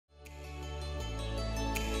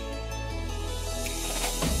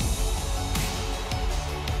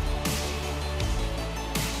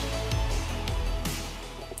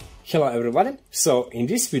Hello everybody, so in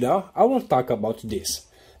this video I will talk about this.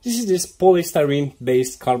 This is this polystyrene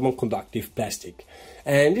based carbon conductive plastic,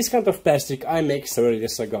 and this kind of plastic I make several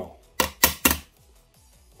years ago.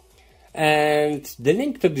 And the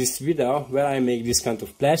link to this video where I make this kind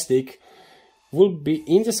of plastic will be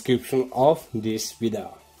in the description of this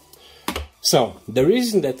video. So the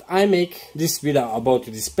reason that I make this video about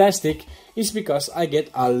this plastic is because I get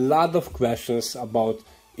a lot of questions about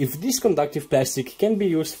if this conductive plastic can be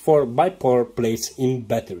used for bipolar plates in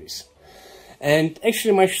batteries. And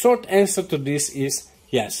actually my short answer to this is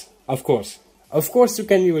yes, of course. Of course you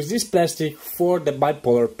can use this plastic for the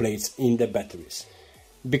bipolar plates in the batteries.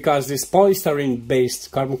 Because this polystyrene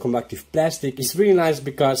based carbon conductive plastic is really nice,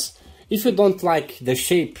 because if you don't like the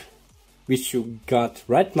shape which you got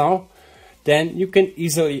right now, then you can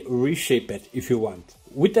easily reshape it if you want.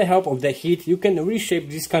 With the help of the heat, you can reshape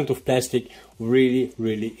this kind of plastic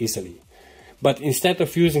really easily. But instead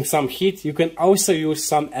of using some heat, you can also use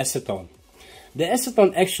some acetone. The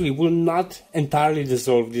acetone actually will not entirely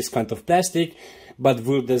dissolve this kind of plastic, but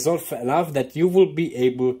will dissolve enough that you will be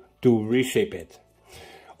able to reshape it.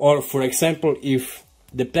 Or for example, if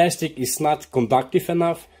the plastic is not conductive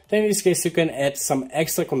enough, then in this case you can add some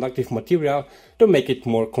extra conductive material to make it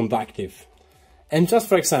more conductive. And just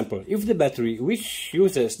for example, if the battery which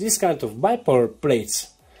uses this kind of bipolar plates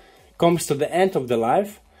comes to the end of the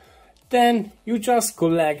life, then you just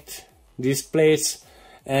collect these plates,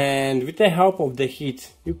 and with the help of the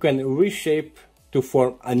heat you can reshape to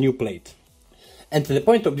form a new plate. And the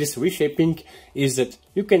point of this reshaping is that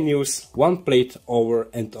you can use one plate over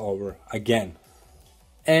and over again.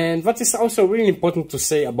 And what is also really important to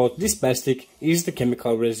say about this plastic is the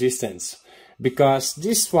chemical resistance. Because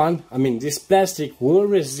this plastic will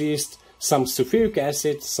resist some sulfuric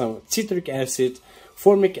acid, some citric acid,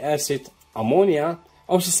 formic acid, ammonia,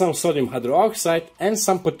 also some sodium hydroxide and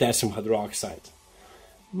some potassium hydroxide.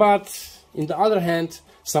 But on the other hand,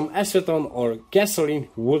 some acetone or gasoline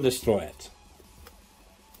will destroy it.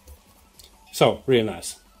 So, really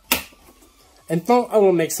nice. And now I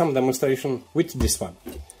will make some demonstration with this one.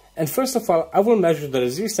 And first of all, I will measure the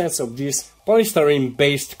resistance of this polystyrene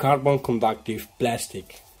based carbon conductive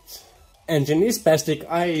plastic. And in this plastic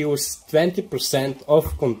I use 20%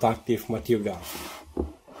 of conductive material.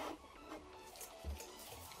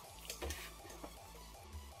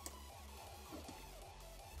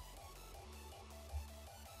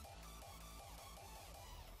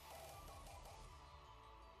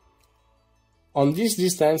 On this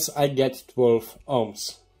distance I get 12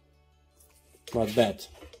 ohms. Not bad.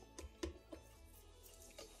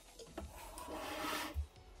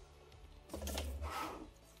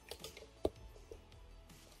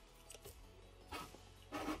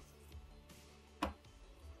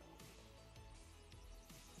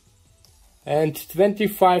 And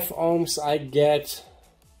 25 ohms I get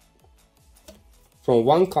from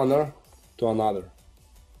one corner to another.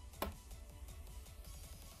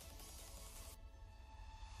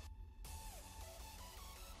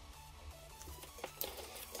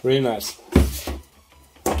 Really nice.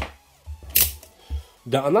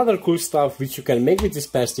 The another cool stuff which you can make with this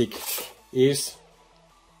plastic is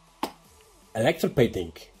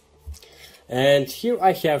electroplating. And here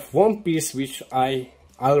I have one piece which I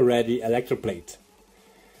already electroplate.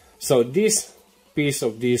 So this piece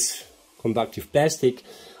of this conductive plastic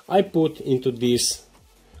I put into this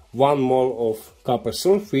 1 mole of copper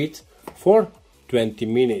sulfate for 20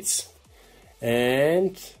 minutes.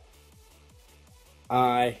 And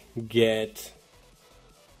I get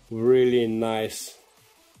really nice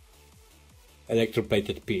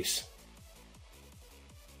electroplated piece.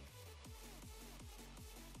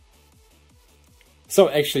 So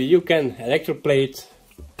actually you can electroplate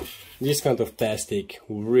this kind of plastic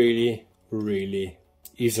really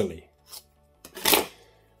easily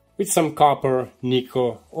with some copper,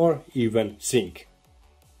 nickel or even zinc.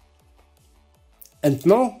 And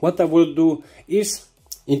now what I will do is,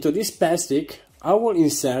 into this plastic I will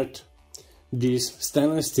insert this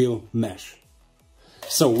stainless steel mesh.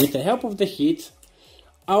 So with the help of the heat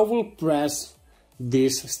I will press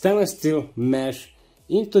this stainless steel mesh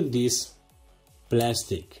into this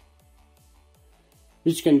plastic,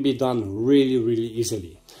 which can be done really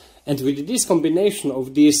easily. And with this combination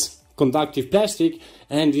of this conductive plastic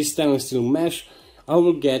and this stainless steel mesh, I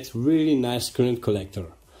will get really nice current collector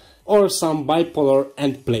or some bipolar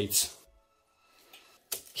end plates.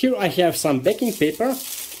 Here I have some backing paper.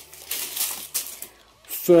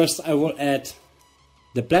 First I will add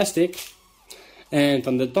the plastic, and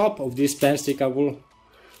on the top of this plastic I will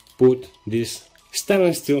put this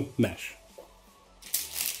stainless steel mesh.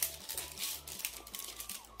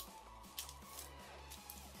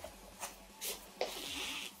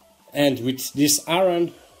 and with this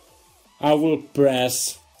iron I will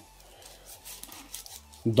press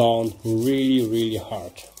down really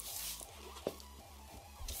hard.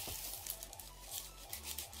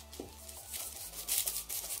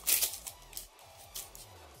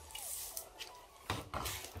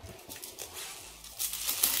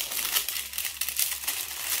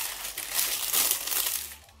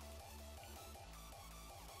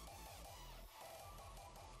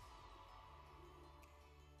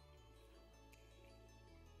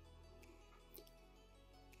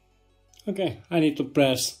 Okay, I need to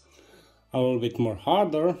press a little bit more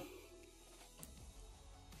harder,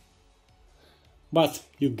 but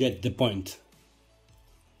you get the point.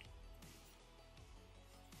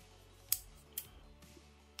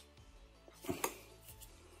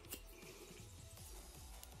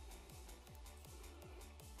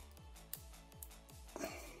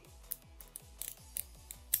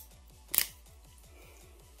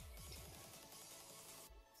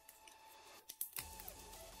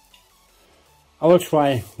 I will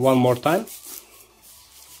try one more time.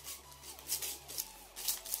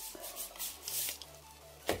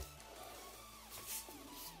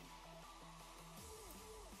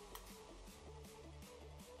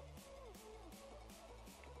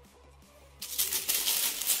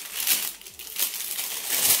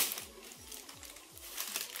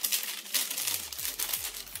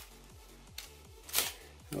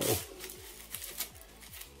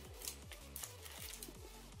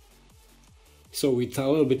 So with a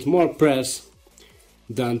little bit more press,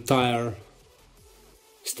 the entire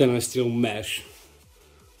stainless steel mesh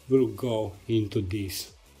will go into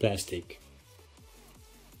this plastic.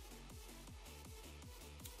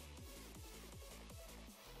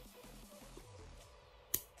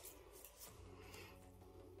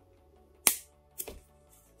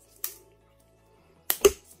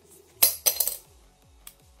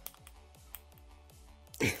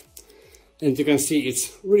 And you can see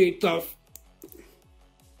it's really tough.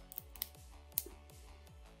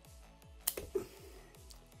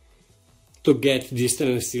 To get this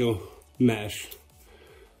stainless steel mesh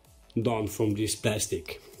done from this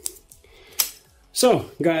plastic. So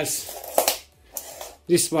guys,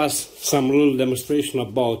 this was some little demonstration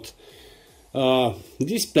about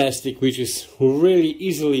this plastic, which is really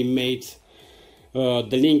easily made.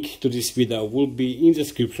 The link to this video will be in the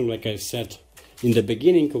description, like I said in the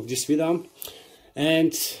beginning of this video.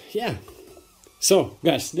 And yeah, so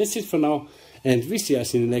guys, that's it for now, and we see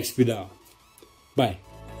us in the next video. Bye.